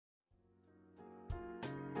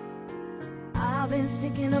been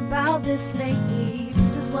thinking about this lately.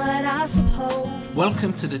 This is what I suppose.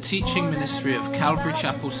 Welcome to the teaching ministry of Calvary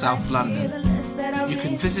Chapel South London. You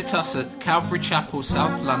can visit us at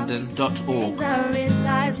calvarychapelsouth.london.org. I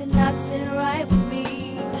realize you're not sitting right with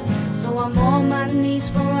me. So I'm on my knees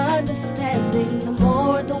for understanding. The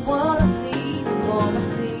more the world I see, the more I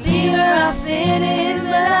see. Here I fit in,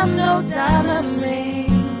 but I'm no diamond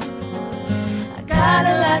ring. I got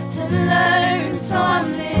a lot to learn, so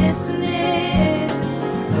I'm listening.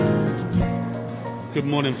 Good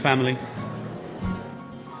morning, family.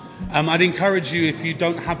 I'd encourage you, if you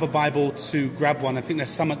don't have a Bible, to grab one. I think there's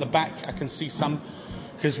some at the back. I can see some,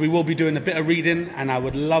 because we will be doing a bit of reading, and I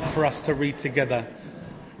would love for us to read together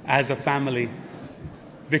as a family,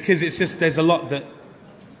 because it's just, there's a lot that,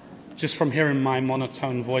 just from hearing my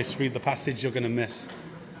monotone voice read the passage, you're going to miss.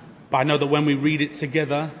 But I know that when we read it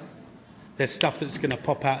together, there's stuff that's going to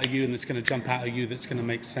pop out of you and that's going to jump out of you that's going to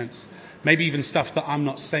make sense. Maybe even stuff that I'm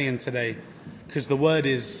not saying today, because the word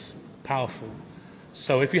is powerful.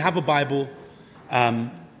 So if you have a Bible,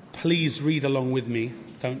 please read along with me.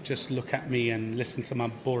 Don't just look at me and listen to my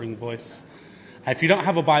boring voice. If you don't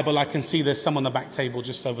have a Bible, I can see there's some on the back table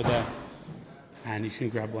just over there, and you can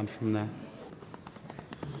grab one from there.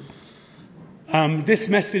 This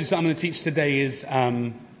message that I'm going to teach today is,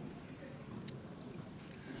 I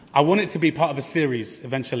want it to be part of a series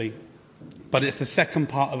eventually, but it's the second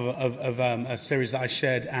part of a series that I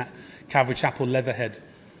shared at Calvary Chapel Leatherhead.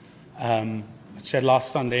 I shared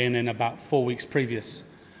last Sunday and then about 4 weeks previous.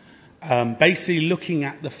 Basically looking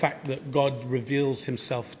at the fact that God reveals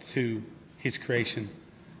himself to his creation.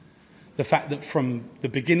 The fact that from the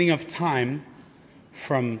beginning of time,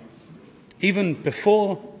 from even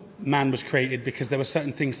before man was created, because there were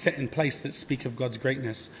certain things set in place that speak of God's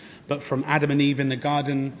greatness, but from Adam and Eve in the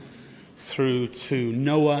garden, through to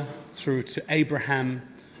Noah, through to Abraham,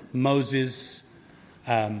 Moses,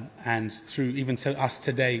 and through even to us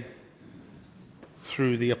today,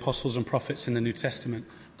 through the apostles and prophets in the New Testament,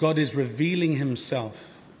 God is revealing himself.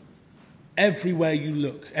 Everywhere you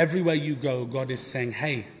look, everywhere you go, God is saying,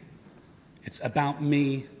 hey, it's about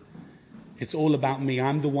me. It's all about me.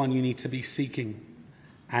 I'm the one you need to be seeking.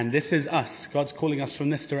 And this is us. God's calling us from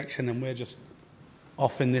this direction, and we're just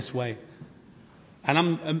off in this way. And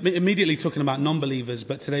I'm immediately talking about non-believers,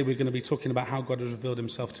 but today we're going to be talking about how God has revealed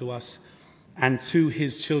himself to us and to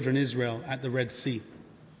his children Israel at the Red Sea.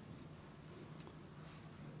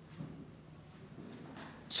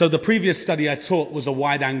 So the previous study I taught was a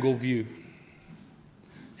wide-angle view.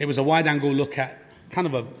 It was a wide-angle look at kind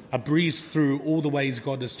of a breeze through all the ways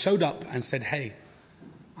God has showed up and said, hey,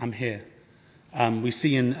 I'm here. We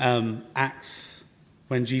see in Acts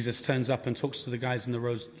when Jesus turns up and talks to the guys in the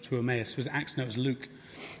road to Emmaus. It was Acts, no, it was Luke.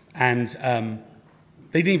 And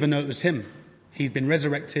they didn't even know it was him. He'd been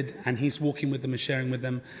resurrected and he's walking with them and sharing with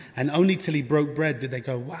them. And only till he broke bread did they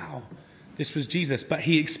go, wow, this was Jesus. But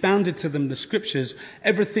he expounded to them the scriptures,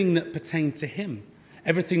 everything that pertained to him,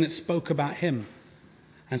 everything that spoke about him.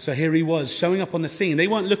 And so here he was showing up on the scene. They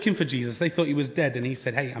weren't looking for Jesus. They thought he was dead. And he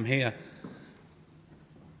said, hey, I'm here.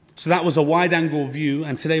 So that was a wide-angle view,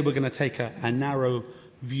 and today we're going to take a narrow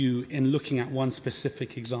view in looking at one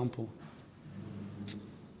specific example.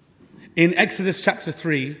 In Exodus chapter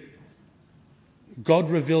 3, God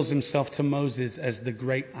reveals himself to Moses as the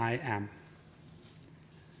great I am.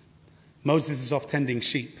 Moses is off tending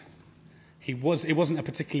sheep. It wasn't a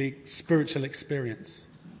particularly spiritual experience.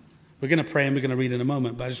 We're going to pray and we're going to read in a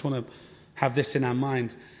moment, but I just want to have this in our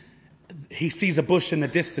mind. He sees a bush in the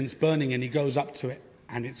distance burning, and he goes up to it.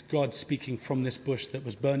 And it's God speaking from this bush that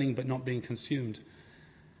was burning but not being consumed.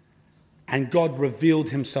 And God revealed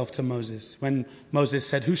himself to Moses. When Moses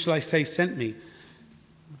said, who shall I say sent me?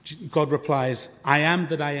 God replies, I am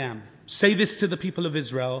that I am. Say this to the people of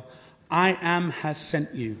Israel, I am has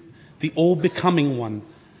sent you, the all-becoming one,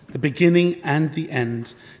 the beginning and the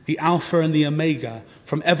end, the Alpha and the Omega,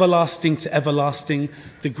 from everlasting to everlasting,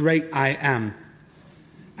 the great I am.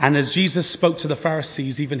 And as Jesus spoke to the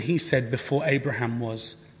Pharisees, even he said, before Abraham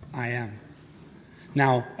was, I am.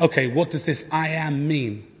 Now, okay, what does this I am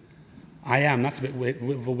mean? I am, that's a bit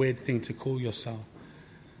of a weird thing to call yourself.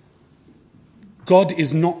 God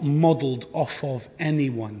is not modeled off of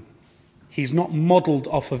anyone. He's not modeled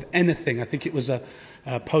off of anything. I think it was a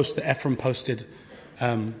post that Ephraim posted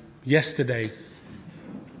yesterday.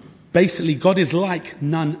 Basically, God is like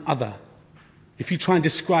none other. If you try and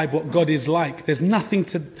describe what God is like, there's nothing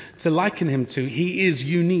to liken him to. He is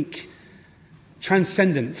unique,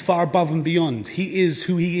 transcendent, far above and beyond. He is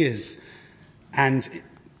who he is. And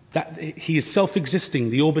that he is self-existing,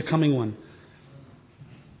 the all-becoming one.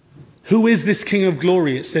 Who is this King of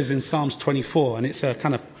glory? It says in Psalms 24, and it's a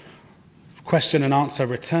kind of question and answer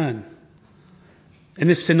return. In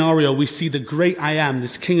this scenario, we see the great I Am,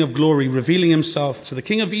 this King of glory, revealing himself to the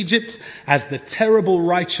king of Egypt as the terrible,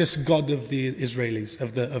 righteous God of the Israelis,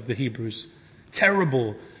 of the Hebrews.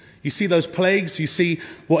 Terrible. You see those plagues, you see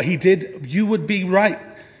what he did. You would be right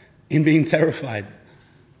in being terrified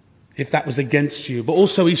if that was against you. But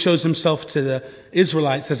also he shows himself to the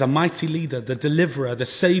Israelites as a mighty leader, the deliverer, the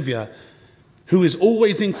savior, who is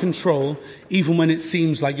always in control, even when it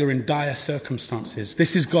seems like you're in dire circumstances.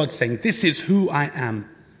 This is God saying, this is who I am.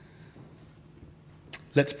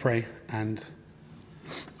 Let's pray, and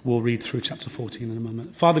we'll read through chapter 14 in a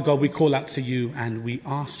moment. Father God, we call out to you and we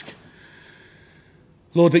ask,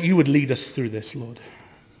 Lord, that you would lead us through this, Lord.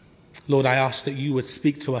 Lord, I ask that you would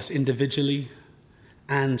speak to us individually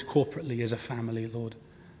and corporately as a family, Lord.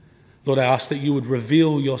 Lord, I ask that you would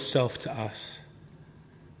reveal yourself to us,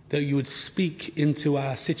 that you would speak into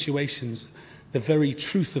our situations the very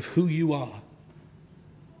truth of who you are,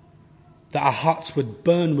 that our hearts would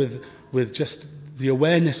burn with just the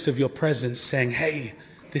awareness of your presence, saying, hey,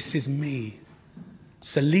 this is me.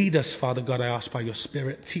 So lead us, Father God, I ask by your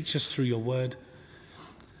Spirit. Teach us through your word.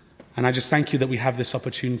 And I just thank you that we have this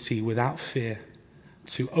opportunity without fear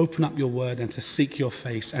to open up your word and to seek your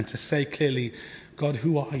face and to say clearly, God,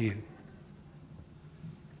 who are you?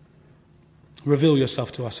 Reveal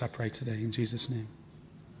yourself to us, I pray today, in Jesus' name.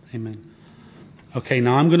 Amen. Okay,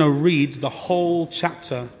 now I'm going to read the whole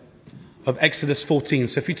chapter of Exodus 14.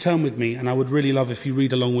 So if you turn with me, and I would really love if you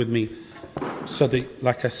read along with me, so that,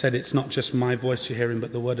 like I said, it's not just my voice you're hearing,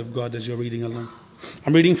 but the word of God as you're reading along.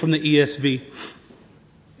 I'm reading from the ESV.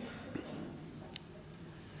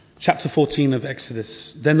 Chapter 14 of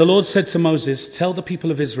Exodus. Then the Lord said to Moses, tell the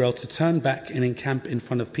people of Israel to turn back and encamp in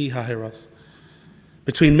front of Pi-hahiroth.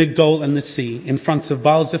 Between Migdol and the sea, in front of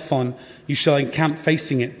Baal-zephon, you shall encamp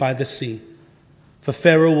facing it by the sea. For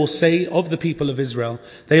Pharaoh will say of the people of Israel,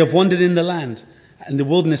 they have wandered in the land, and the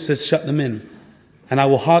wilderness has shut them in. And I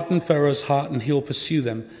will harden Pharaoh's heart, and he will pursue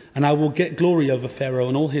them. And I will get glory over Pharaoh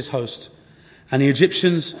and all his host. And the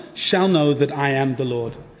Egyptians shall know that I am the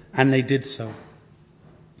Lord. And they did so.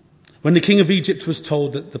 When the king of Egypt was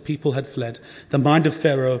told that the people had fled, the mind of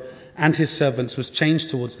Pharaoh and his servants was changed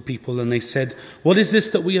towards the people, and they said, what is this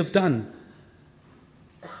that we have done?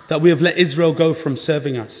 That we have let Israel go from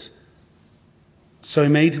serving us. So he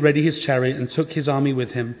made ready his chariot and took his army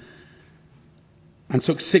with him, and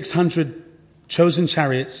took 600 chosen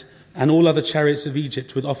chariots and all other chariots of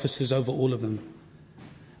Egypt with officers over all of them.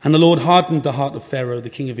 And the Lord hardened the heart of Pharaoh, the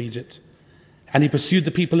king of Egypt, and he pursued the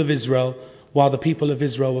people of Israel while the people of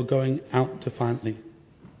Israel were going out defiantly.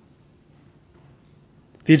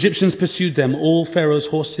 The Egyptians pursued them, all Pharaoh's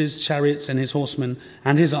horses, chariots, and his horsemen,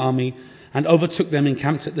 and his army, and overtook them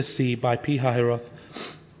encamped at the sea by Pi-hahiroth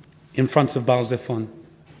in front of Baal-zephon.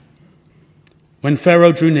 When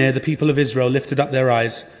Pharaoh drew near, the people of Israel lifted up their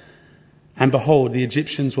eyes, and behold, the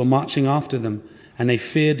Egyptians were marching after them, and they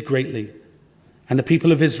feared greatly. And the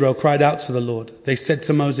people of Israel cried out to the Lord. They said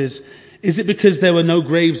to Moses, is it because there were no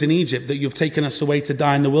graves in Egypt that you've taken us away to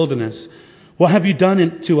die in the wilderness? What have you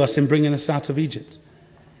done to us in bringing us out of Egypt?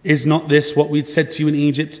 Is not this what we'd said to you in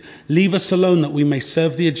Egypt? Leave us alone that we may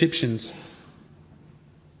serve the Egyptians.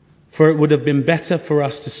 For it would have been better for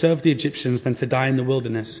us to serve the Egyptians than to die in the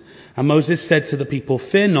wilderness. And Moses said to the people,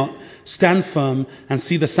 fear not, stand firm and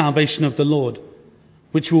see the salvation of the Lord,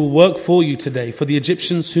 which will work for you today. For the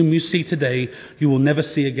Egyptians whom you see today, you will never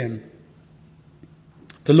see again.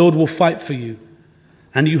 The Lord will fight for you,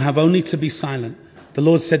 and you have only to be silent. The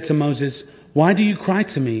Lord said to Moses, why do you cry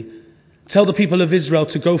to me? Tell the people of Israel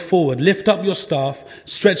to go forward. Lift up your staff,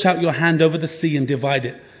 stretch out your hand over the sea and divide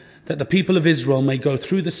it, that the people of Israel may go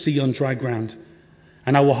through the sea on dry ground.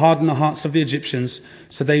 And I will harden the hearts of the Egyptians,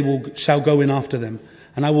 so they shall go in after them.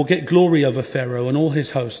 And I will get glory over Pharaoh and all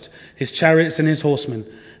his host, his chariots and his horsemen.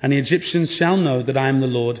 And the Egyptians shall know that I am the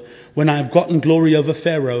Lord, when I have gotten glory over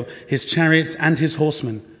Pharaoh, his chariots and his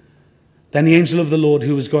horsemen. Then the angel of the Lord,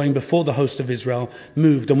 who was going before the host of Israel,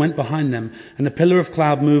 moved and went behind them. And the pillar of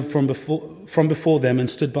cloud moved from before them and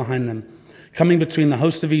stood behind them, coming between the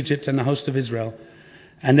host of Egypt and the host of Israel.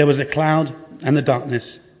 And there was a cloud and the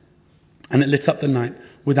darkness, and it lit up the night,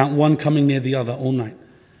 without one coming near the other all night.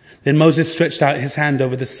 Then Moses stretched out his hand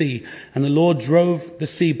over the sea, and the Lord drove the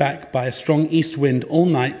sea back by a strong east wind all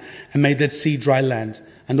night and made the sea dry land,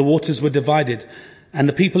 and the waters were divided. And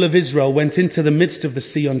the people of Israel went into the midst of the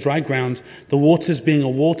sea on dry ground, the waters being a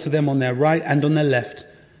wall to them on their right and on their left.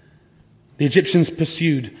 The Egyptians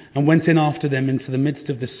pursued and went in after them into the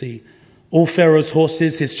midst of the sea, all Pharaoh's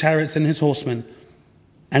horses, his chariots and his horsemen.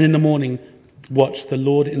 And in the morning watched, the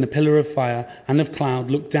Lord in the pillar of fire and of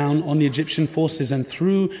cloud looked down on the Egyptian forces and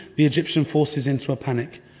threw the Egyptian forces into a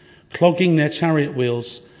panic, clogging their chariot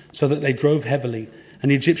wheels so that they drove heavily. And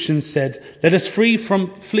the Egyptians said, "Let us flee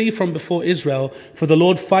from before Israel, for the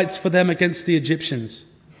Lord fights for them against the Egyptians."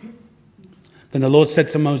 Then the Lord said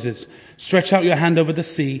to Moses, "Stretch out your hand over the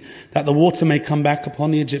sea, that the water may come back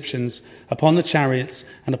upon the Egyptians, upon the chariots,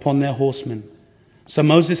 and upon their horsemen." So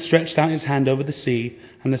Moses stretched out his hand over the sea,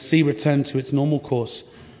 and the sea returned to its normal course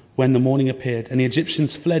when the morning appeared. And the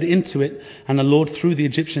Egyptians fled into it, and the Lord threw the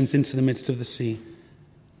Egyptians into the midst of the sea.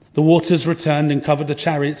 The waters returned and covered the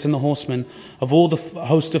chariots and the horsemen of all the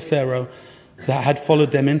host of Pharaoh that had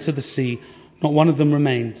followed them into the sea. Not one of them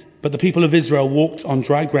remained. But the people of Israel walked on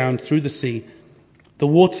dry ground through the sea, the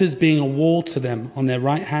waters being a wall to them on their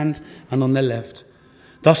right hand and on their left.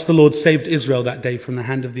 Thus the Lord saved Israel that day from the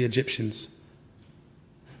hand of the Egyptians.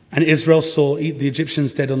 And Israel saw the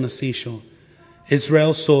Egyptians dead on the seashore.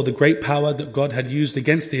 Israel saw the great power that God had used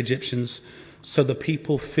against the Egyptians. So the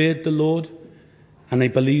people feared the Lord, and they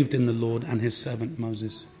believed in the Lord and his servant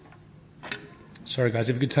Moses. Sorry guys,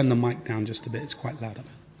 if you could turn the mic down just a bit, it's quite loud up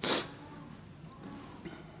here.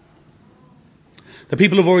 The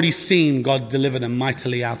people have already seen God deliver them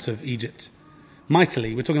mightily out of Egypt.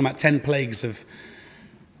 Mightily, we're talking about 10 plagues of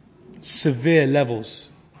severe levels.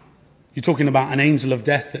 You're talking about an angel of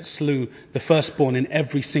death that slew the firstborn in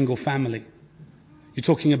every single family. You're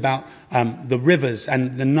talking about the rivers,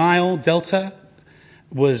 and the Nile Delta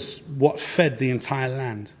was what fed the entire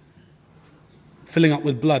land, filling up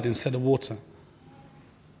with blood instead of water.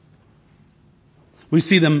 We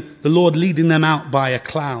see the Lord leading them out by a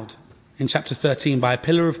cloud in chapter 13, by a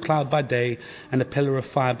pillar of cloud by day and a pillar of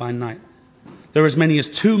fire by night. There were as many as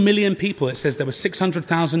 2 million people. It says there were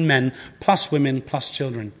 600,000 men, plus women, plus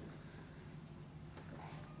children.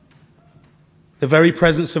 The very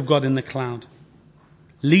presence of God in the cloud,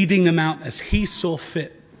 leading them out as he saw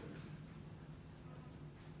fit.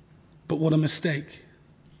 But what a mistake.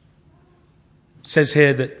 It says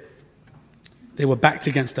here that they were backed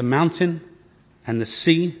against a mountain and the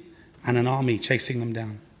sea and an army chasing them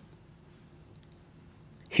down.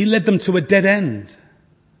 He led them to a dead end.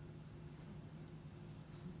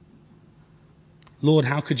 Lord,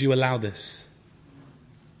 how could you allow this?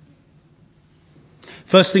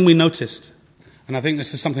 First thing we noticed, and I think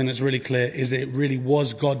this is something that's really clear, is that it really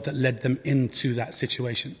was God that led them into that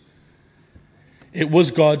situation. It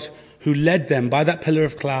was God who led them by that pillar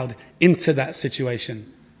of cloud into that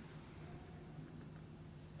situation.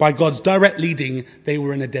 By God's direct leading, they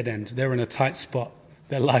were in a dead end. They were in a tight spot.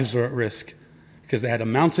 Their lives were at risk because they had a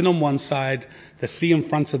mountain on one side, the sea in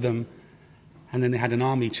front of them, and then they had an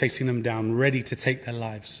army chasing them down, ready to take their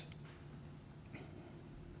lives.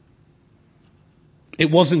 It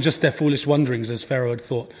wasn't just their foolish wanderings, as Pharaoh had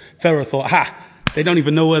thought. Pharaoh thought, they don't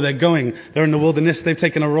even know where they're going. They're in the wilderness. They've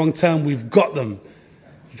taken a wrong turn. We've got them.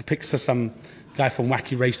 You could picture some guy from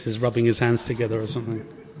Wacky Races rubbing his hands together or something.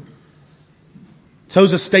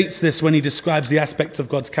 Tozer states this when he describes the aspect of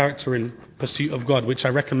God's character in Pursuit of God, which I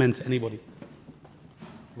recommend to anybody.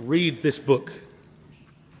 Read this book.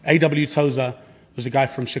 A.W. Tozer was a guy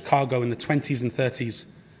from Chicago in the 20s and 30s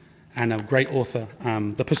and a great author.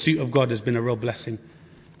 The Pursuit of God has been a real blessing.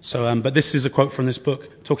 But this is a quote from this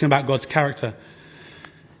book talking about God's character.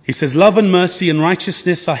 He says, "Love and mercy and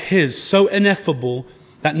righteousness are his, so ineffable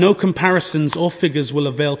that no comparisons or figures will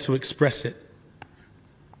avail to express it.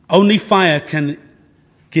 Only fire can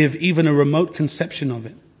give even a remote conception of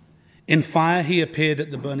it. In fire he appeared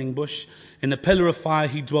at the burning bush. In the pillar of fire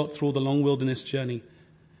he dwelt through the long wilderness journey.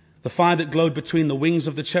 The fire that glowed between the wings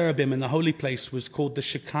of the cherubim in the holy place was called the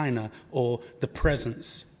Shekinah, or the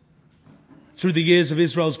presence. Through the years of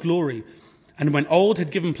Israel's glory, and when old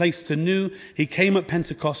had given place to new, he came at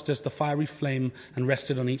Pentecost as the fiery flame and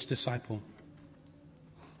rested on each disciple."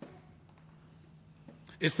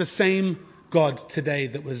 It's the same God today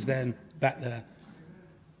that was then back there.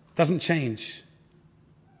 Doesn't change.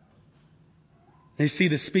 And you see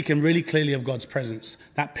this speaking really clearly of God's presence.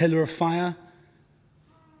 That pillar of fire,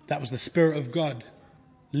 that was the Spirit of God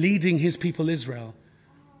leading his people Israel.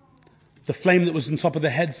 The flame that was on top of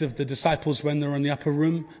the heads of the disciples when they were in the upper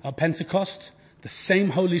room of Pentecost, the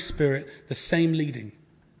same Holy Spirit, the same leading.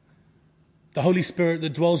 The Holy Spirit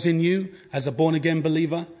that dwells in you as a born-again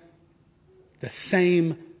believer, the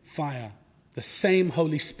same fire, the same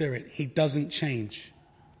Holy Spirit. He doesn't change.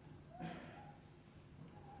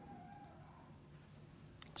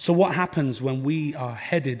 So what happens when we are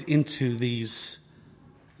headed into these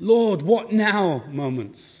 "Lord, what now?"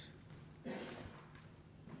 moments?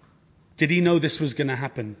 Did he know this was going to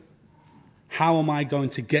happen? How am I going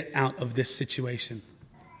to get out of this situation?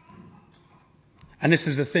 And this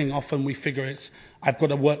is the thing, often we figure I've got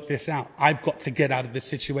to work this out. I've got to get out of this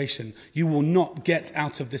situation. You will not get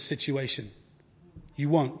out of this situation. You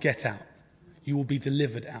won't get out. You will be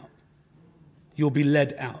delivered out. You'll be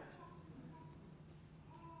led out.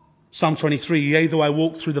 Psalm 23, yea, though I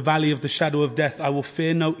walk through the valley of the shadow of death, I will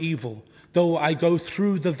fear no evil. Though I go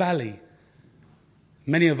through the valley.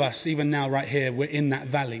 Many of us, even now right here, we're in that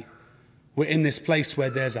valley. We're in this place where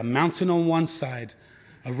there's a mountain on one side,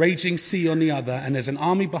 a raging sea on the other, and there's an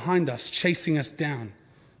army behind us chasing us down,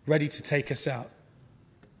 ready to take us out.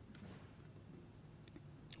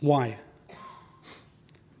 Why?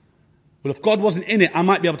 Well, if God wasn't in it, I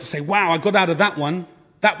might be able to say, wow, I got out of that one.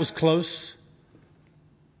 That was close.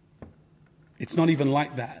 It's not even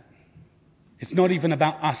like that. It's not even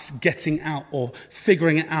about us getting out or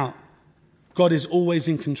figuring it out. God is always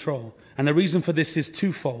in control. And the reason for this is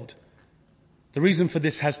twofold. The reason for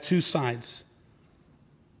this has two sides.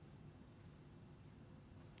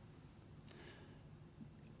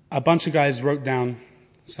 A bunch of guys wrote down,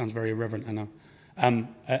 sounds very irreverent, I know,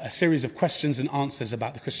 a series of questions and answers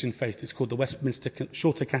about the Christian faith. It's called the Westminster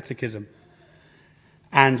Shorter Catechism.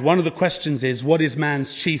 And one of the questions is, what is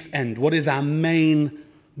man's chief end? What is our main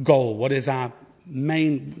goal? What's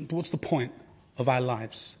the point of our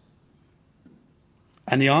lives?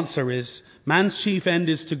 And the answer is, man's chief end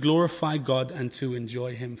is to glorify God and to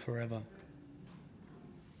enjoy him forever.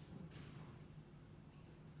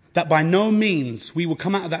 That by no means we will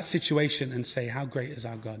come out of that situation and say, how great is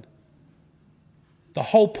our God? The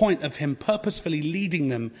whole point of him purposefully leading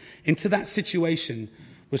them into that situation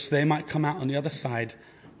was so they might come out on the other side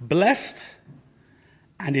blessed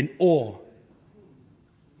and in awe.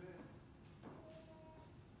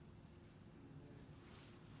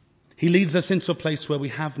 He leads us into a place where we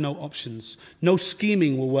have no options. No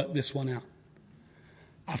scheming will work this one out.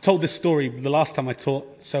 I've told this story the last time I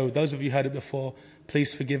taught, so those of you who heard it before,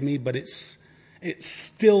 please forgive me, but it's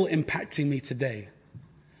still impacting me today.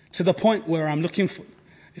 To the point where I'm looking for,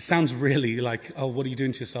 it sounds really like, oh, what are you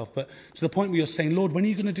doing to yourself? But to the point where you're saying, Lord, when are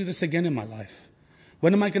you going to do this again in my life?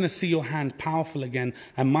 When am I going to see your hand powerful again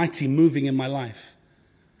and mighty moving in my life?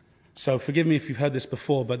 So forgive me if you've heard this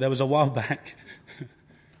before, but there was a while back.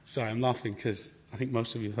 Sorry, I'm laughing because I think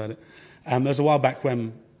most of you have heard it. There was a while back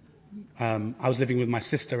when I was living with my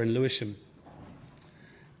sister in Lewisham.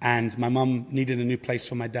 And my mum needed a new place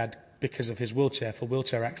for my dad because of his wheelchair, for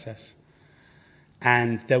wheelchair access.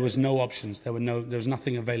 And there was no options. There was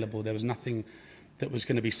nothing available. There was nothing that was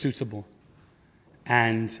going to be suitable.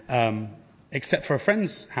 And except for a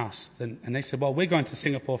friend's house. And they said, well, we're going to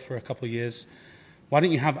Singapore for a couple of years. Why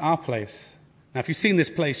don't you have our place? Now, if you've seen this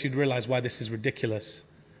place, you'd realize why this is ridiculous.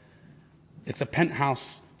 It's a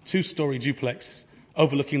penthouse, 2-story duplex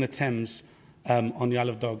overlooking the Thames on the Isle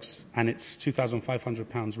of Dogs. And it's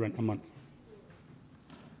 £2,500 rent a month.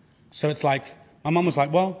 So it's like, my mum was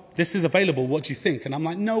like, well, this is available. What do you think? And I'm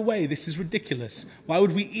like, no way. This is ridiculous. Why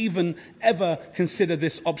would we even ever consider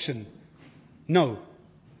this option? No.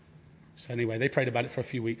 So anyway, they prayed about it for a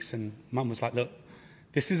few weeks. And mum was like, look,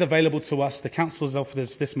 this is available to us. The council has offered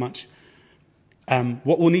us this much.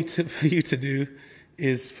 What we'll need for you to do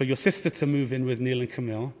is for your sister to move in with Neil and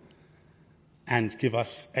Camille and give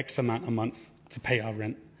us X amount a month to pay our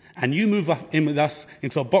rent. And you move in with us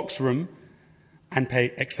into a box room and pay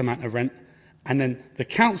X amount of rent. And then the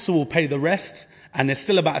council will pay the rest, and there's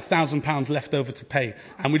still about £1,000 left over to pay.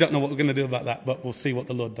 And we don't know what we're going to do about that, but we'll see what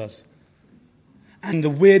the Lord does. And the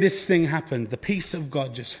weirdest thing happened. The peace of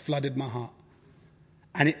God just flooded my heart.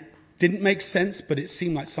 And it didn't make sense, but it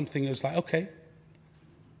seemed like something that was like, okay,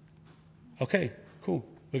 cool.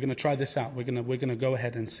 We're going to try this out. We're going to go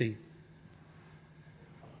ahead and see.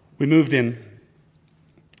 We moved in.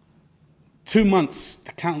 2 months,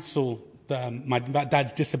 the council, my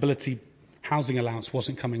dad's disability housing allowance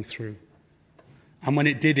wasn't coming through. And when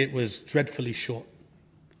it did, it was dreadfully short.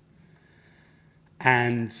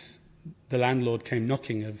 And the landlord came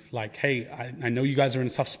knocking of like, hey, I know you guys are in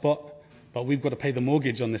a tough spot, but we've got to pay the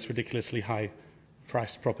mortgage on this ridiculously high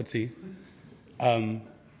priced property.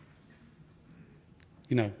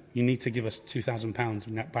 You need to give us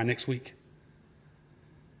 £2,000 by next week.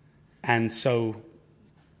 And so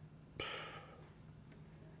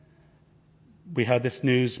we heard this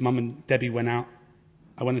news. Mum and Debbie went out.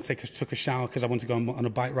 I went and took a shower because I wanted to go on a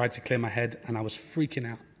bike ride to clear my head, and I was freaking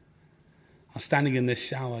out. I was standing in this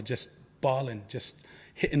shower just bawling, just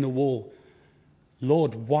hitting the wall.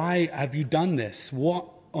 Lord, why have you done this? What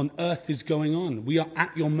on earth is going on? We are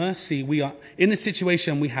at your mercy. We are in a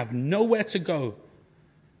situation we have nowhere to go.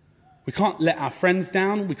 We can't let our friends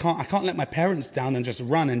down. I can't let my parents down and just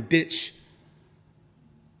run and ditch.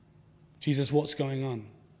 Jesus, what's going on?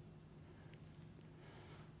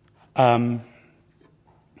 I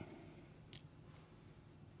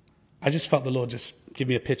just felt the Lord just give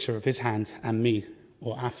me a picture of his hand and me,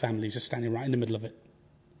 or our family, just standing right in the middle of it.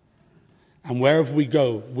 And wherever we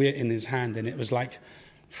go, we're in his hand. And it was like,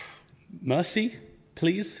 mercy,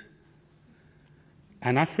 please.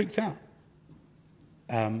 And I freaked out.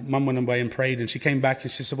 Mum went away and prayed, and she came back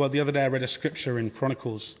and she said, well, the other day I read a scripture in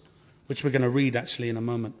Chronicles, which we're going to read actually in a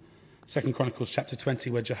moment. 2 Chronicles chapter 20,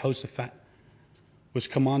 where Jehoshaphat was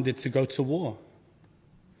commanded to go to war.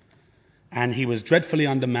 And he was dreadfully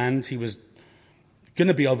undermanned. He was going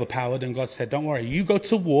to be overpowered. And God said, don't worry, you go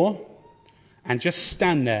to war and just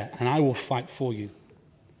stand there and I will fight for you.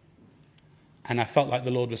 And I felt like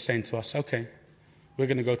the Lord was saying to us, okay, we're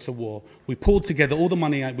going to go to war. We pulled together all the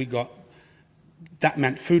money we got. That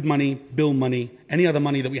meant food money, bill money, any other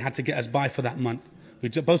money that we had to get us by for that month. We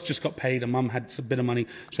both just got paid and Mum had a bit of money.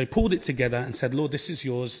 So we pulled it together and said, Lord, this is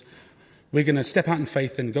yours. We're going to step out in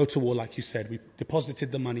faith and go to war like you said. We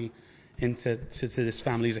deposited the money into this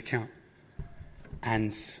family's account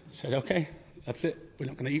and said, okay, that's it. We're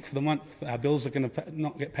not going to eat for the month. Our bills are going to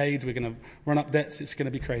not get paid. We're going to run up debts. It's going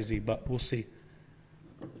to be crazy, but we'll see.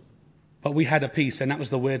 But we had a peace, and that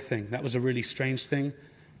was the weird thing. That was a really strange thing,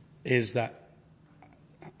 is that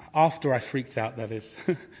after I freaked out, that is,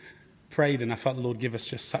 prayed, and I felt the Lord give us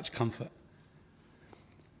just such comfort.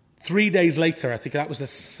 3 days later, I think that was the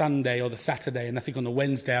Sunday or the Saturday, and I think on the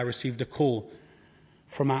Wednesday I received a call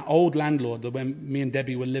from our old landlord, when me and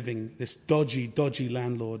Debbie were living, this dodgy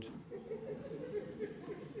landlord.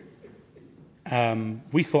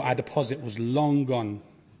 We thought our deposit was long gone.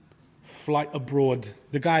 Flight abroad.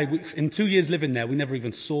 The guy, in 2 years living there, we never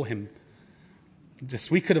even saw him.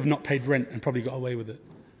 We could have not paid rent and probably got away with it.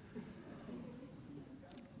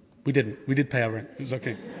 We didn't. We did pay our rent. It was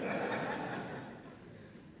okay.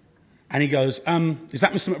 And he goes, is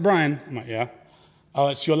that Mr. McBrien? I'm like, yeah. Oh,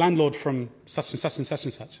 it's your landlord from such and such and such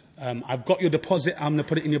and such. I've got your deposit. I'm going to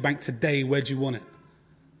put it in your bank today. Where do you want it?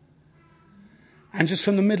 And just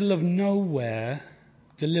from the middle of nowhere,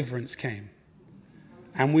 deliverance came.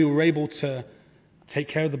 And we were able to take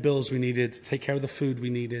care of the bills we needed, take care of the food we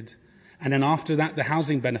needed. And then after that, the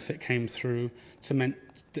housing benefit came through that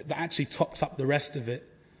actually topped up the rest of it.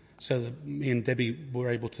 So that me and Debbie were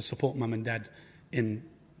able to support Mum and Dad in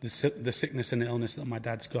the sickness and the illness that my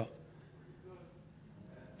dad's got.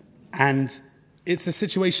 And it's a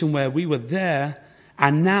situation where we were there,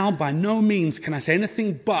 and now by no means can I say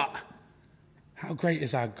anything but how great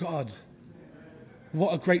is our God.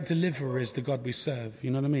 What a great deliverer is the God we serve. You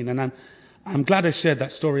know what I mean? And I'm glad I shared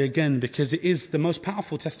that story again, because it is the most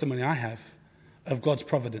powerful testimony I have of God's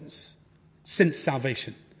providence since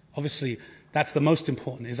salvation. Obviously, that's the most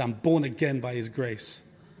important, is I'm born again by his grace.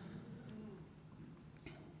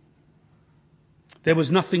 There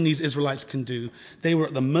was nothing these Israelites can do. They were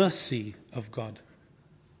at the mercy of God.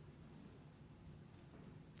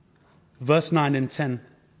 Verse 9 and 10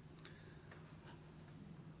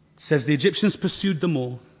 says, the Egyptians pursued them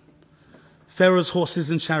all, Pharaoh's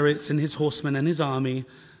horses and chariots and his horsemen and his army,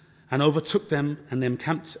 and overtook them, and they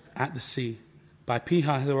encamped at the sea by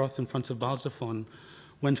Pi-hahiroth in front of Baal-zephon.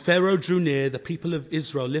 When Pharaoh drew near, the people of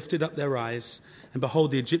Israel lifted up their eyes, and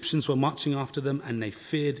behold, the Egyptians were marching after them, and they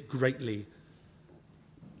feared greatly.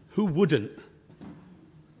 Who wouldn't?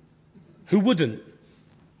 Who wouldn't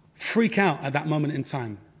freak out at that moment in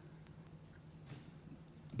time?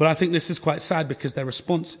 But I think this is quite sad, because their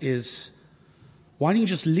response is, why didn't you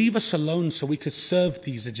just leave us alone so we could serve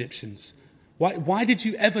these Egyptians? Why did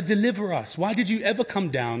you ever deliver us? Why did you ever come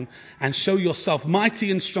down and show yourself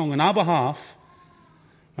mighty and strong on our behalf?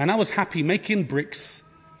 Man, I was happy making bricks,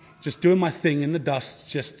 just doing my thing in the dust,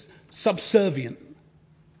 just subservient.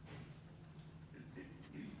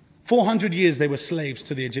 400 years they were slaves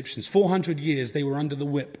to the Egyptians. 400 years they were under the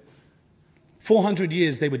whip. 400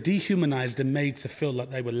 years they were dehumanized and made to feel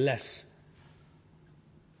like they were less.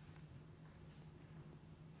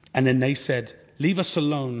 And then they said, leave us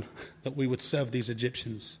alone that we would serve these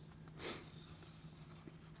Egyptians.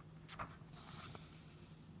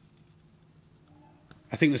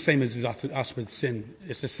 I think the same as us with sin.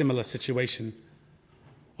 It's a similar situation.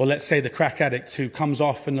 Or let's say the crack addict who comes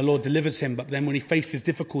off and the Lord delivers him, but then when he faces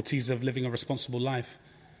difficulties of living a responsible life,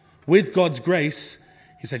 with God's grace,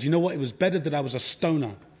 he said, you know what? It was better that I was a stoner.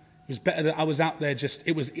 It was better that I was out there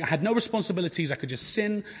I had no responsibilities. I could just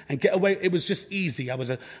sin and get away. It was just easy. I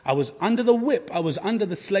was under the whip. I was under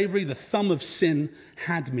the slavery. The thumb of sin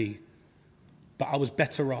had me. But I was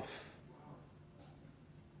better off.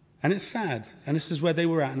 And it's sad. And this is where they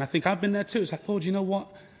were at. And I think I've been there too. It's like, Lord, you know what?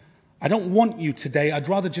 I don't want you today. I'd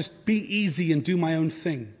rather just be easy and do my own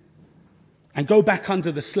thing and go back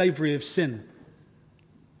under the slavery of sin.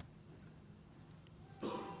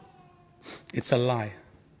 It's a lie.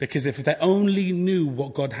 Because if they only knew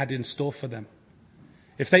what God had in store for them,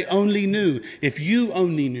 if they only knew, if you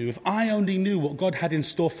only knew, if I only knew what God had in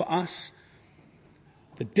store for us,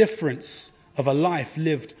 the difference of a life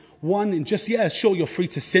lived one in just, sure, you're free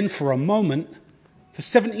to sin for a moment. For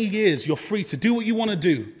 70 years, you're free to do what you want to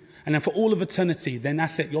do. And then for all of eternity, then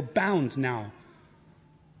that's it. You're bound now.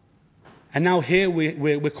 And now here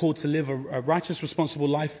we're called to live a righteous, responsible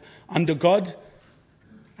life under God.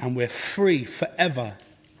 And we're free forever.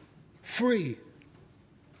 Free.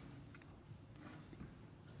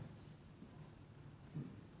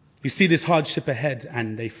 You see this hardship ahead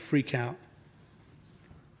and they freak out.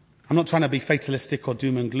 I'm not trying to be fatalistic or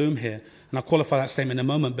doom and gloom here, and I'll qualify that statement in a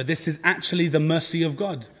moment, but this is actually the mercy of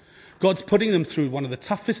God. God's putting them through one of the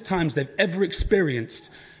toughest times they've ever experienced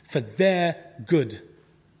for their good,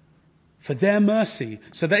 for their mercy,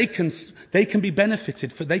 so they can be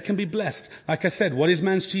benefited, for they can be blessed. Like I said, what is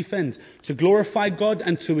man's chief end? To glorify God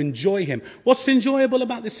and to enjoy him. What's enjoyable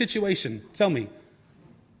about this situation? Tell me.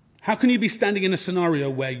 How can you be standing in a scenario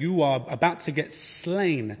where you are about to get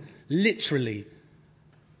slain, literally,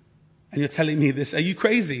 and you're telling me this? Are you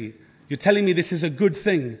crazy? You're telling me this is a good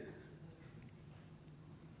thing.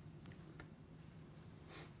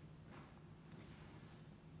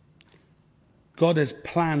 God has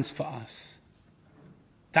plans for us.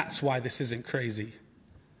 That's why this isn't crazy.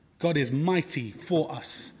 God is mighty for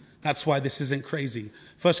us. That's why this isn't crazy.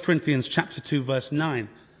 1 Corinthians chapter 2, verse 9.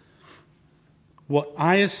 What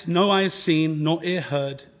no eye has seen, nor ear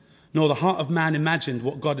heard, nor the heart of man imagined,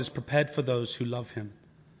 what God has prepared for those who love him.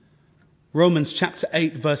 Romans chapter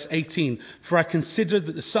 8, verse 18. For I consider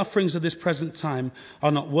that the sufferings of this present time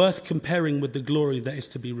are not worth comparing with the glory that is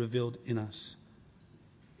to be revealed in us.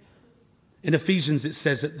 In Ephesians it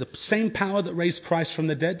says that the same power that raised Christ from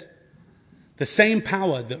the dead, the same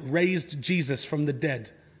power that raised Jesus from the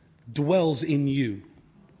dead, dwells in you.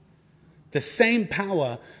 The same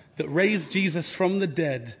power that raised Jesus from the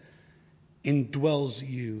dead indwells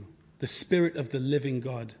you. The Spirit of the living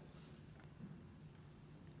God.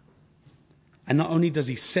 And not only does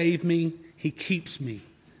he save me, he keeps me.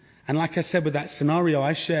 And like I said with that scenario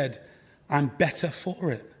I shared, I'm better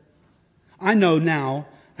for it. I know now,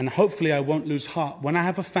 and hopefully I won't lose heart, when I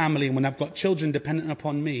have a family and when I've got children dependent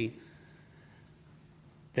upon me,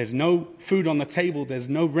 there's no food on the table, there's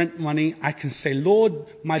no rent money, I can say, Lord,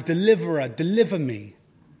 my deliverer, deliver me.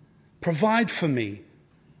 Provide for me.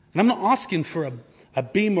 And I'm not asking for a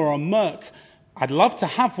Beamer or a Merc. I'd love to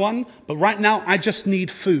have one, but right now I just need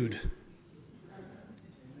food.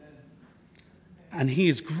 And he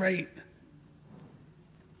is great.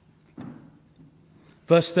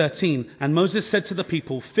 Verse 13, and Moses said to the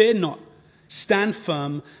people, fear not, stand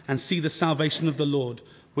firm and see the salvation of the Lord,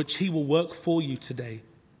 which he will work for you today.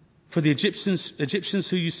 For the Egyptians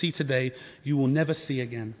who you see today, you will never see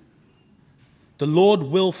again. The Lord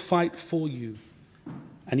will fight for you,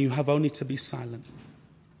 and you have only to be silent.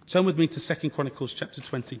 Turn with me to 2 Chronicles chapter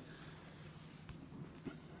 20.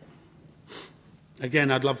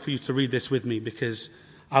 Again, I'd love for you to read this with me because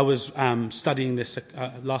I was studying this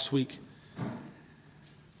last week.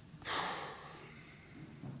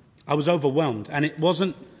 I was overwhelmed, and it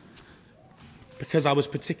wasn't because I was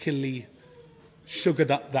particularly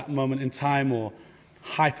sugared up that moment in time or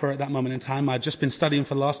hyper at that moment in time. I'd just been studying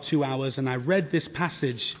for the last 2 hours, and I read this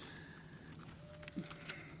passage.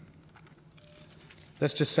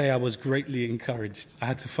 Let's just say I was greatly encouraged. I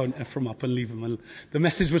had to phone Ephraim up and leave him. The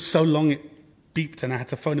message was so long it beeped, and I had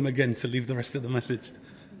to phone him again to leave the rest of the message.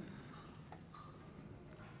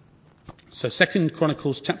 So 2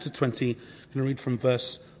 Chronicles chapter 20, I'm going to read from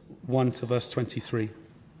verse 1 to verse 23.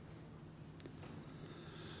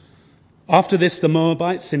 After this, the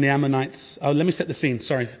Moabites and the Ammonites... Oh, let me set the scene,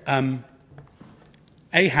 sorry.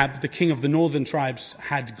 Ahab, the king of the northern tribes,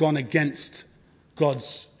 had gone against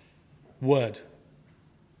God's word.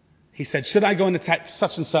 He said, should I go and attack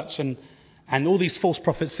such and such? And all these false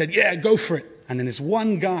prophets said, yeah, go for it. And then this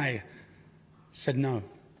one guy said, no,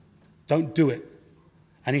 don't do it.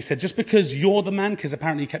 And he said, just because you're the man, because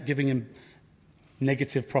apparently he kept giving him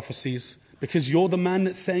negative prophecies, because you're the man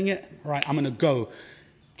that's saying it, all right, I'm going to go.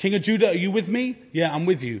 King of Judah, are you with me? Yeah, I'm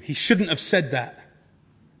with you. He shouldn't have said that.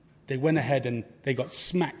 They went ahead and they got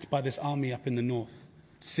smacked by this army up in the north.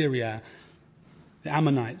 Syria, the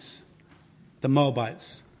Ammonites, the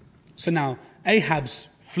Moabites. So now Ahab's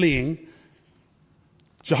fleeing.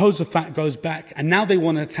 Jehoshaphat goes back, and now they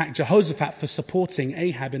want to attack Jehoshaphat for supporting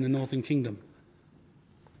Ahab in the northern kingdom.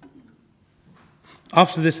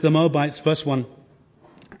 After this, the Moabites, verse 1,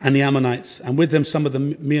 and the Ammonites, and with them some of the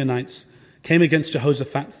Meunites, came against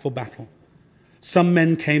Jehoshaphat for battle. Some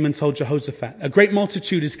men came and told Jehoshaphat, "A great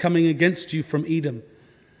multitude is coming against you from Edom,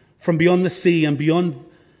 from beyond the sea and beyond,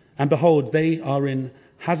 and behold, they are in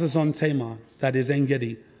Hazazon Tamar," that is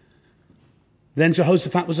En-Gedi. Then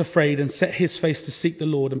Jehoshaphat was afraid and set his face to seek the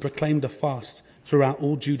Lord and proclaimed a fast throughout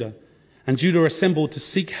all Judah. And Judah assembled to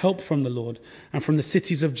seek help from the Lord, and from the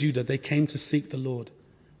cities of Judah they came to seek the Lord.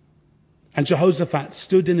 And Jehoshaphat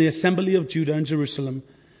stood in the assembly of Judah and Jerusalem,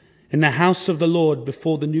 in the house of the Lord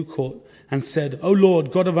before the new court, and said, "O Lord,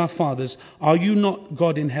 God of our fathers, are you not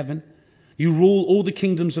God in heaven? You rule all the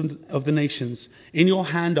kingdoms of the nations. In your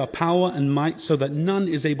hand are power and might, so that none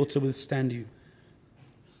is able to withstand you.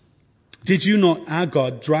 Did you not, our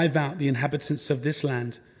God, drive out the inhabitants of this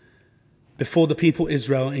land before the people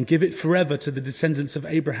Israel and give it forever to the descendants of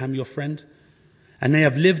Abraham, your friend? And they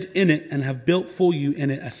have lived in it and have built for you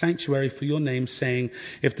in it a sanctuary for your name, saying,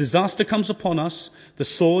 if disaster comes upon us, the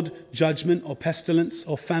sword, judgment, or pestilence,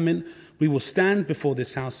 or famine, we will stand before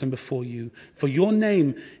this house and before you. For your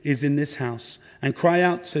name is in this house, and cry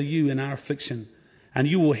out to you in our affliction, and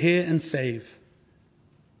you will hear and save.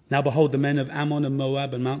 Now behold, the men of Ammon and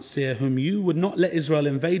Moab and Mount Seir, whom you would not let Israel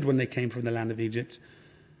invade when they came from the land of Egypt,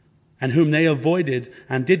 and whom they avoided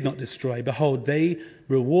and did not destroy, behold, they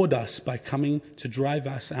reward us by coming to drive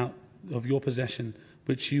us out of your possession,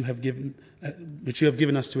 which you have given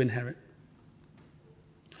us to inherit.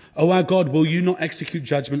 O our God, will you not execute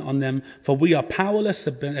judgment on them? For we are powerless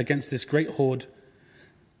against this great horde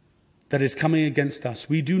that is coming against us.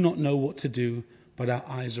 We do not know what to do, but our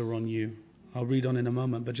eyes are on you. I'll read on in a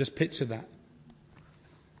moment, but just picture that.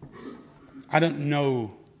 I don't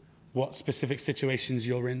know what specific situations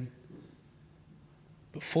you're in,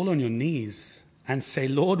 but fall on your knees and say,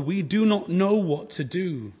 Lord, we do not know what to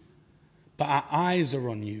do, but our eyes are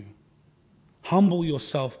on you. Humble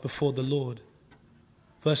yourself before the Lord.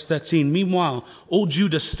 Verse 13, meanwhile, all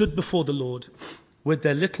Judah stood before the Lord with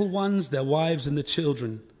their little ones, their wives, and the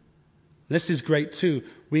children. This is great too.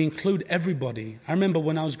 We include everybody. I remember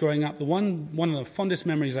when I was growing up, one of the fondest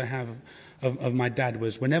memories I have of my dad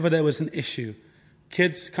was whenever there was an issue,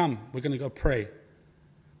 kids, come, we're going to go pray.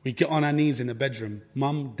 We'd get on our knees in the bedroom,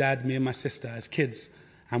 mum, dad, me and my sister as kids,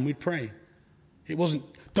 and we'd pray. It wasn't,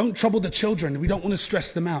 don't trouble the children, we don't want to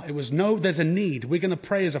stress them out. It was, no, there's a need. We're going to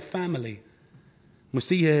pray as a family. We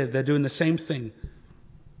see here they're doing the same thing.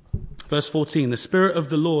 Verse 14, the Spirit of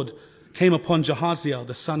the Lord came upon Jahaziel,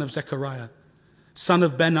 the son of Zechariah, son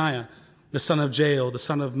of Benaiah, the son of Jael, the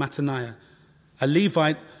son of Mattaniah, a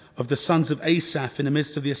Levite of the sons of Asaph in the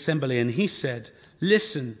midst of the assembly. And he said,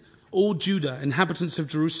 listen, all Judah, inhabitants of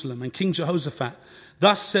Jerusalem, and King Jehoshaphat,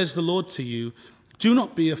 thus says the Lord to you, do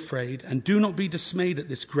not be afraid and do not be dismayed at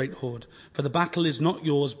this great horde, for the battle is not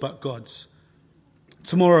yours but God's.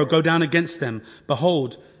 Tomorrow go down against them.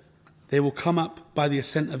 Behold, they will come up by the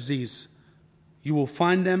ascent of Ziz. You will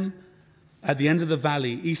find them at the end of the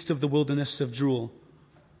valley, east of the wilderness of Jewel.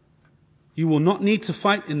 You will not need to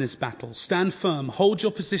fight in this battle. Stand firm, hold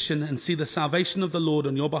your position, and see the salvation of the Lord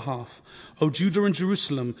on your behalf. O Judah and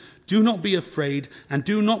Jerusalem, do not be afraid and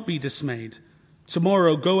do not be dismayed.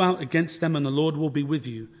 Tomorrow go out against them, and the Lord will be with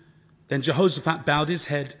you. Then Jehoshaphat bowed his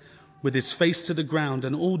head with his face to the ground,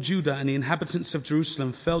 and all Judah and the inhabitants of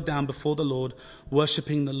Jerusalem fell down before the Lord,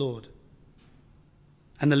 worshipping the Lord.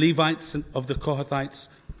 And the Levites of the Kohathites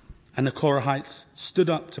and the Korahites stood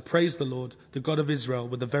up to praise the Lord, the God of Israel,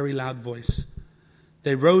 with a very loud voice.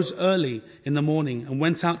 They rose early in the morning and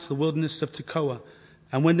went out to the wilderness of Tekoa.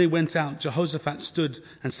 And when they went out, Jehoshaphat stood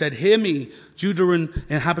and said, hear me, Judah and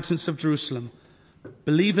inhabitants of Jerusalem.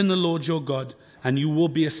 Believe in the Lord your God, and you will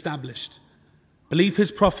be established. Believe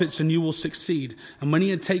his prophets, and you will succeed. And when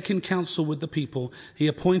he had taken counsel with the people, he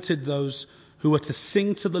appointed those who were to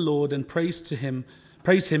sing to the Lord and praise him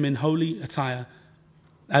in holy attire,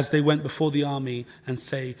 as they went before the army, and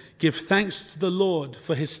say, give thanks to the Lord,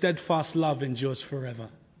 for his steadfast love endures forever.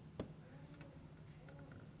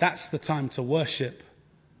 That's the time to worship,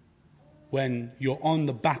 when you're on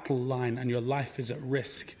the battle line and your life is at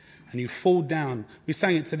risk and you fall down. We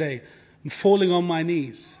sang it today, I'm falling on my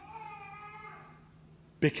knees,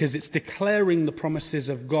 because it's declaring the promises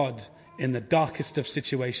of God in the darkest of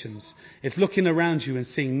situations. It's looking around you and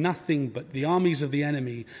seeing nothing but the armies of the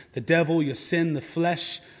enemy, the devil, your sin, the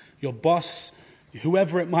flesh, your boss,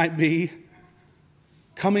 whoever it might be,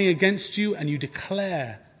 coming against you, and you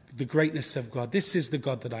declare the greatness of God. This is the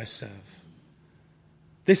God that I serve.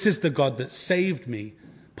 This is the God that saved me,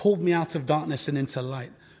 pulled me out of darkness and into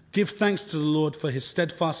light. Give thanks to the Lord, for his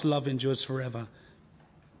steadfast love endures forever.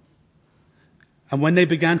 And when they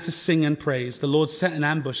began to sing and praise, the Lord set an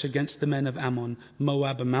ambush against the men of Ammon,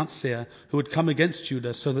 Moab, and Mount Seir, who had come against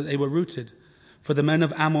Judah, so that they were routed. For the men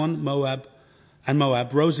of Ammon, Moab, and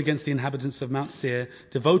Moab rose against the inhabitants of Mount Seir,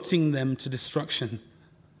 devoting them to destruction.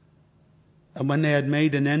 And when they had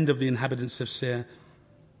made an end of the inhabitants of Seir,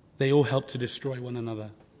 they all helped to destroy one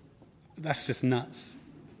another. That's just nuts.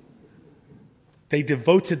 They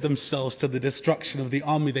devoted themselves to the destruction of the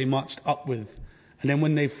army they marched up with. And then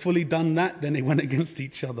when they've fully done that, then they went against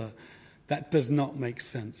each other. That does not make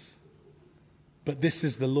sense. But this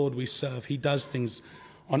is the Lord we serve. He does things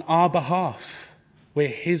on our behalf. We're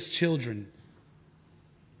his children.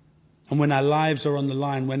 And when our lives are on the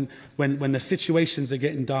line, when the situations are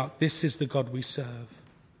getting dark, this is the God we serve.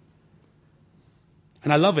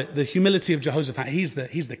 And I love it, the humility of Jehoshaphat. He's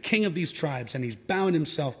the king of these tribes, and he's bowing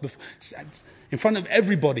himself in front of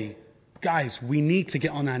everybody. Guys, we need to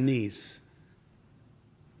get on our knees.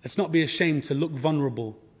 Let's not be ashamed to look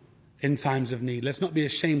vulnerable in times of need. Let's not be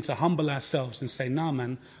ashamed to humble ourselves and say, nah,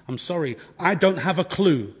 man, I'm sorry. I don't have a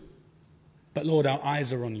clue. But Lord, our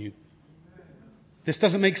eyes are on you. This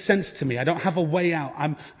doesn't make sense to me. I don't have a way out.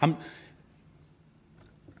 A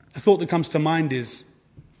thought that comes to mind is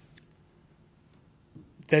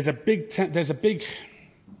there's a big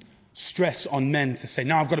stress on men to say,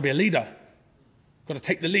 no, I've got to be a leader. I've got to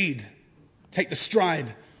take the lead, take the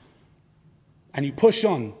stride. And you push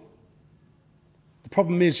on. The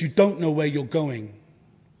problem is you don't know where you're going.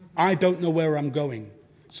 I don't know where I'm going.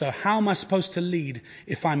 So how am I supposed to lead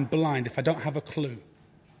if I'm blind, if I don't have a clue?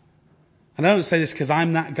 And I don't say this because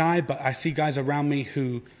I'm that guy, but I see guys around me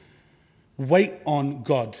who wait on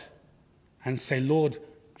God and say, Lord,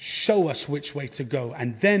 show us which way to go,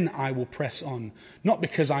 and then I will press on. Not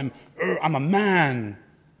because I'm a man,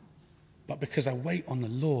 but because I wait on the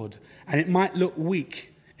Lord. And it might look weak.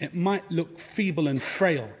 It might look feeble and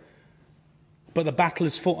frail. But the battle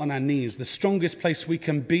is fought on our knees. The strongest place we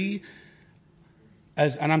can be,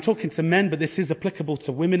 and I'm talking to men, but this is applicable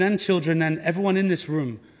to women and children and everyone in this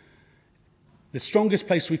room. The strongest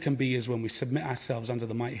place we can be is when we submit ourselves under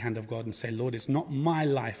the mighty hand of God and say, Lord, it's not my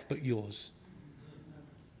life, but yours.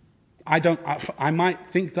 I might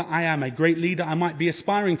think that I am a great leader. I might be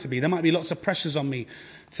aspiring to be. There might be lots of pressures on me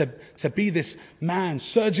to be this man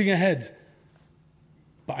surging ahead.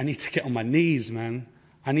 But I need to get on my knees, man.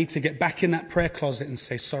 I need to get back in that prayer closet and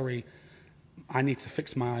say, sorry, I need to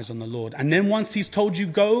fix my eyes on the Lord. And then once he's told you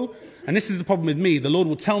go, and this is the problem with me, the Lord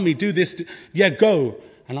will tell me, do this, go.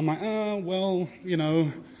 And I'm like,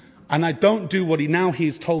 and I don't do what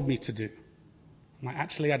he's told me to do. I'm like,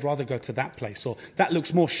 actually, I'd rather go to that place, or that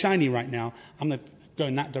looks more shiny right now. I'm going to go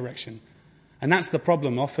in that direction. And that's the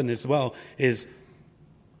problem often as well, is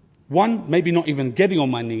one, maybe not even getting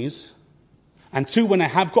on my knees, and two, when I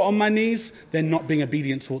have got on my knees, then not being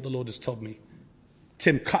obedient to what the Lord has told me.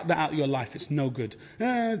 Tim, cut that out of your life. It's no good.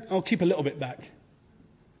 I'll keep a little bit back.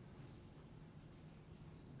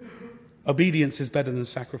 Obedience is better than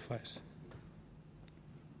sacrifice.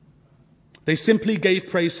 They simply gave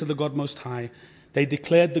praise to the God Most High. They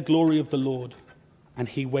declared the glory of the Lord, and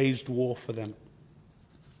he waged war for them.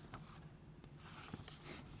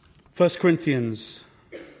 1 Corinthians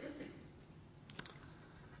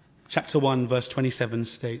chapter 1, verse 27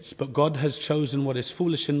 states, but God has chosen what is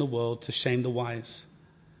foolish in the world to shame the wise.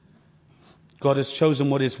 God has chosen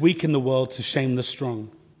what is weak in the world to shame the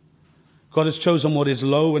strong. God has chosen what is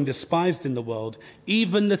low and despised in the world,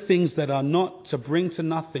 even the things that are not, to bring to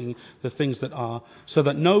nothing the things that are, so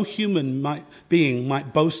that no human being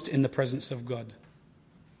might boast in the presence of God.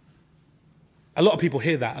 A lot of people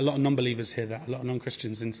hear that. A lot of non-believers hear that. A lot of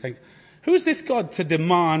non-Christians and think, who's this God to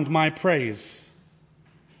demand my praise?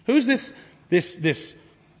 Who's this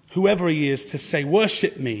whoever he is to say,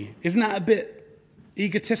 worship me? Isn't that a bit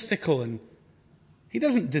egotistical? And he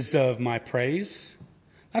doesn't deserve my praise.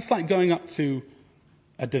 That's like going up to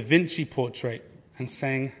a Da Vinci portrait and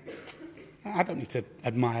saying, I don't need to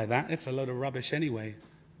admire that. It's a load of rubbish anyway.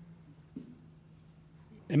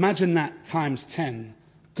 Imagine that times 10.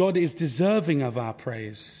 God is deserving of our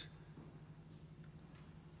praise.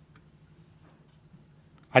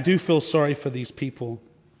 I do feel sorry for these people,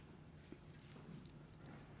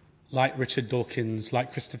 like Richard Dawkins,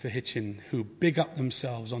 like Christopher Hitchin, who big up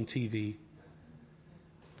themselves on TV.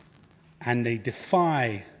 And they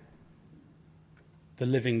defy the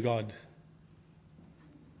living God.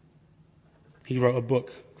 He wrote a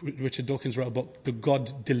book, Richard Dawkins wrote a book, The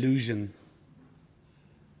God Delusion.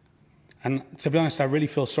 And to be honest, I really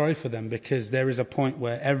feel sorry for them, because there is a point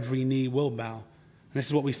where every knee will bow. And this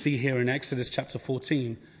is what we see here in Exodus chapter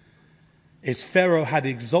 14, is Pharaoh had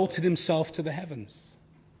exalted himself to the heavens.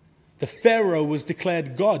 The Pharaoh was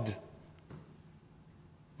declared God.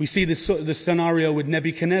 We see this scenario with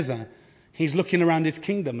Nebuchadnezzar. He's looking around his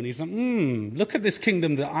kingdom and he's like, look at this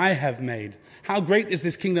kingdom that I have made. How great is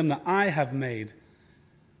this kingdom that I have made?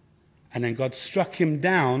 And then God struck him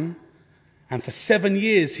down, and for 7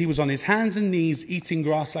 years he was on his hands and knees eating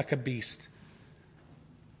grass like a beast.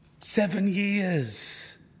 7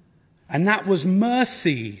 years. And that was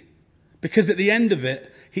mercy, because at the end of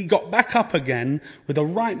it, he got back up again with a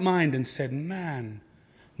right mind and said, man,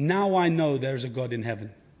 now I know there's a God in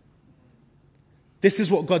heaven. This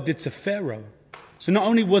is what God did to Pharaoh. So not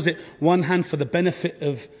only was it one hand for the benefit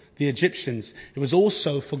of the Egyptians, it was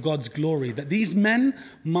also for God's glory, that these men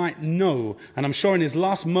might know. And I'm sure in his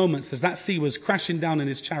last moments, as that sea was crashing down in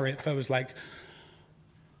his chariot, Pharaoh was like,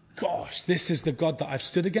 gosh, this is the God that I've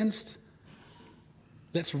stood against.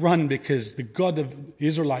 Let's run, because the God of the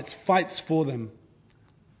Israelites fights for them.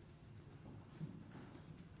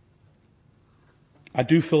 I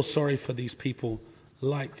do feel sorry for these people,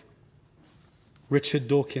 like Richard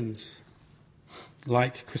Dawkins,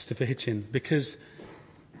 like Christopher Hitchin, because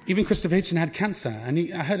even Christopher Hitchin had cancer, and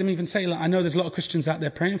I heard him even say, I know there's a lot of Christians out there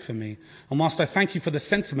praying for me, and whilst I thank you for the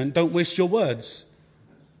sentiment, don't waste your words.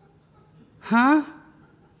 Huh?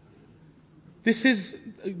 This is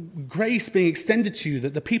grace being extended to you,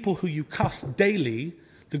 that the people who you cuss daily,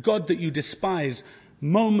 the God that you despise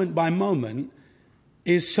moment by moment,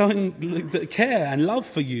 is showing the care and love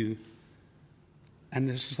for you. And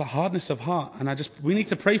it's just the hardness of heart. And we need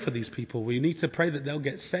to pray for these people. We need to pray that they'll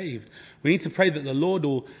get saved. We need to pray that the Lord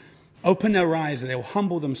will open their eyes and they'll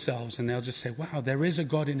humble themselves and they'll just say, wow, there is a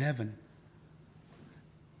God in heaven.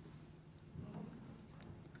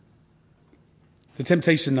 The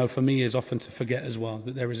temptation, though, for me is often to forget as well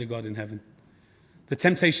that there is a God in heaven. The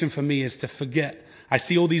temptation for me is to forget. I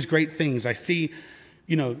see all these great things. I see,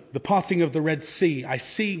 the parting of the Red Sea. I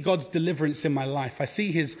see God's deliverance in my life. I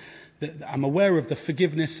see I'm aware of the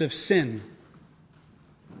forgiveness of sin.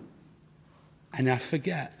 And I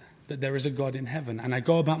forget that there is a God in heaven. And I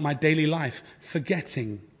go about my daily life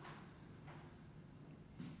forgetting.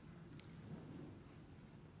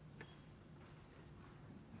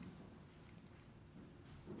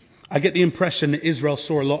 I get the impression that Israel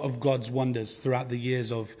saw a lot of God's wonders throughout the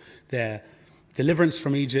years of their deliverance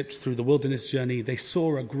from Egypt through the wilderness journey. They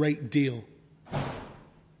saw a great deal.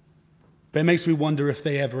 But it makes me wonder if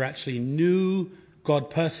they ever actually knew God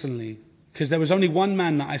personally. Because there was only one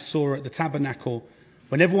man that I saw at the tabernacle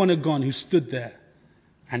when everyone had gone who stood there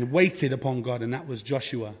and waited upon God, and that was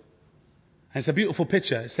Joshua. And it's a beautiful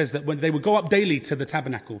picture. It says that when they would go up daily to the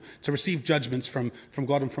tabernacle to receive judgments from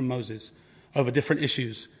God and from Moses over different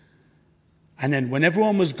issues. And then when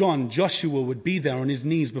everyone was gone, Joshua would be there on his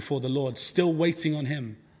knees before the Lord, still waiting on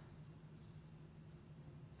him.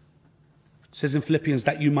 It says in Philippians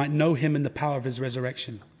that you might know him in the power of his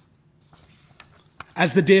resurrection.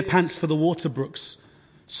 As the deer pants for the water brooks,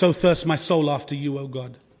 so thirsts my soul after you, O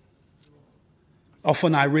God.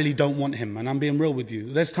 Often I really don't want him, and I'm being real with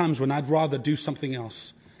you. There's times when I'd rather do something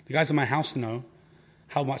else. The guys in my house know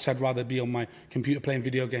how much I'd rather be on my computer playing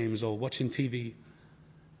video games or watching TV.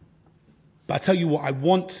 But I tell you what, I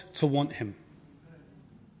want to want him.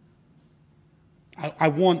 I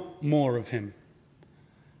want more of him.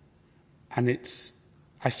 And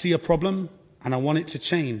I see a problem and I want it to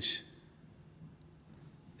change.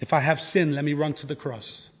 If I have sin, let me run to the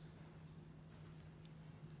cross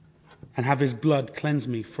and have his blood cleanse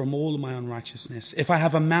me from all of my unrighteousness. If I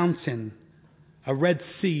have a mountain, a Red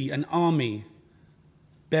Sea, an army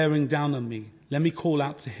bearing down on me, let me call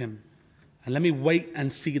out to him and let me wait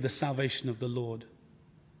and see the salvation of the Lord.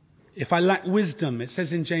 If I lack wisdom, it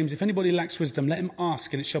says in James, if anybody lacks wisdom, let him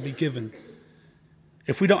ask and it shall be given.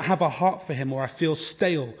 If we don't have a heart for him or I feel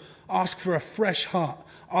stale, ask for a fresh heart.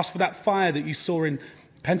 Ask for that fire that you saw in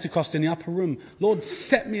Pentecost in the upper room. Lord,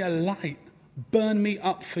 set me alight. Burn me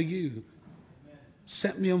up for you.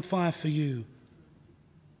 Set me on fire for you.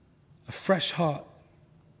 A fresh heart.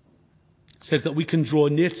 It says that we can draw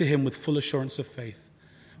near to him with full assurance of faith.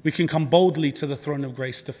 We can come boldly to the throne of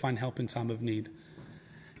grace to find help in time of need.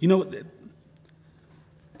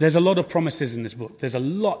 There's a lot of promises in this book. There's a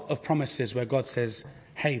lot of promises where God says,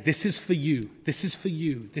 hey, this is for you. This is for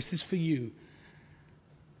you. This is for you.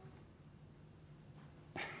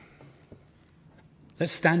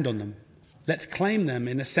 Let's stand on them. Let's claim them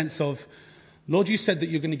in a sense of, Lord, you said that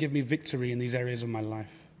you're going to give me victory in these areas of my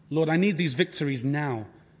life. Lord, I need these victories now.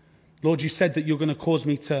 Lord, you said that you're going to cause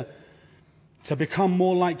me to become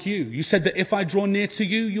more like you. You said that if I draw near to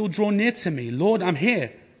you, you'll draw near to me. Lord, I'm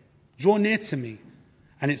here. Draw near to me.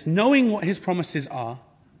 And it's knowing what his promises are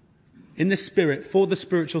in the spirit for the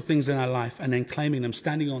spiritual things in our life and then claiming them,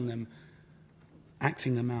 standing on them,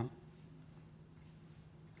 acting them out.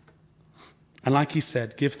 And like he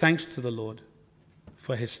said, give thanks to the Lord,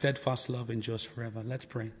 for his steadfast love endures forever. Let's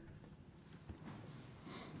pray.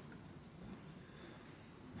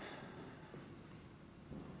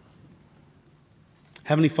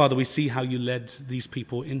 Heavenly Father, we see how you led these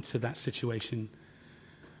people into that situation.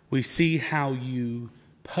 We see how you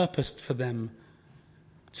purposed for them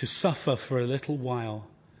to suffer for a little while,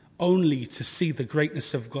 only to see the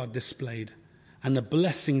greatness of God displayed and the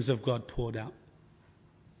blessings of God poured out.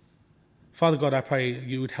 Father God, I pray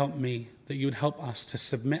you would help me, that you would help us to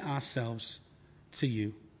submit ourselves to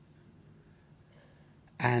you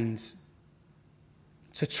and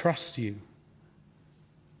to trust you,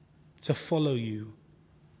 to follow you.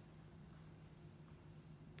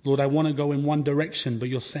 Lord, I want to go in one direction, but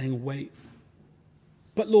you're saying wait.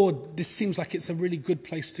 But Lord, this seems like it's a really good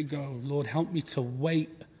place to go. Lord, help me to wait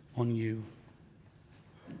on you.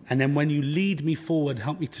 And then when you lead me forward,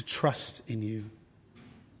 help me to trust in you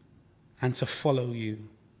and to follow you.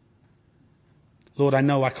 Lord, I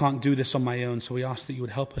know I can't do this on my own, so we ask that you would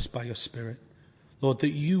help us by your Spirit. Lord,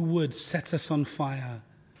 that you would set us on fire,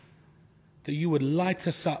 that you would light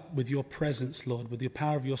us up with your presence, Lord, with the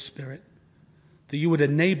power of your Spirit, that you would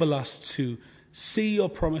enable us to see your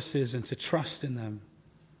promises and to trust in them,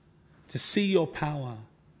 to see your power.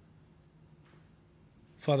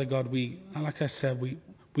 Father God, like I said, we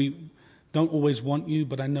don't always want you,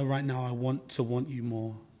 but I know right now I want to want you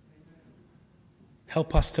more.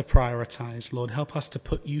 Help us to prioritize, Lord. Help us to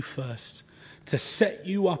put you first, to set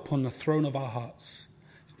you up on the throne of our hearts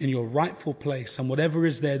in your rightful place, and whatever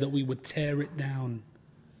is there that we would tear it down.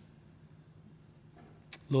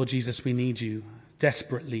 Lord Jesus, we need you.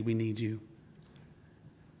 Desperately, we need you.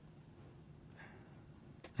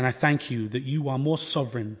 And I thank you that you are more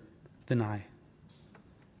sovereign than I.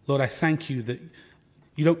 Lord, I thank you that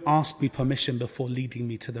you don't ask me permission before leading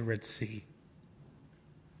me to the Red Sea.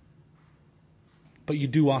 But you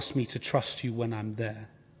do ask me to trust you when I'm there.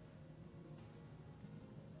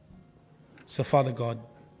 So, Father God,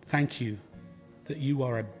 thank you that you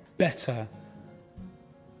are a better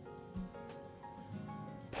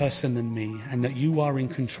person than me, and that you are in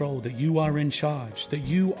control, that you are in charge, that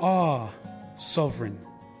you are sovereign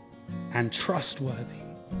and trustworthy.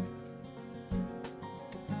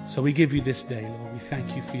 So we give you this day, Lord. We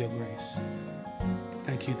thank you for your grace.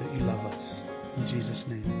 Thank you that you love us. In Jesus'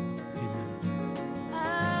 name, amen.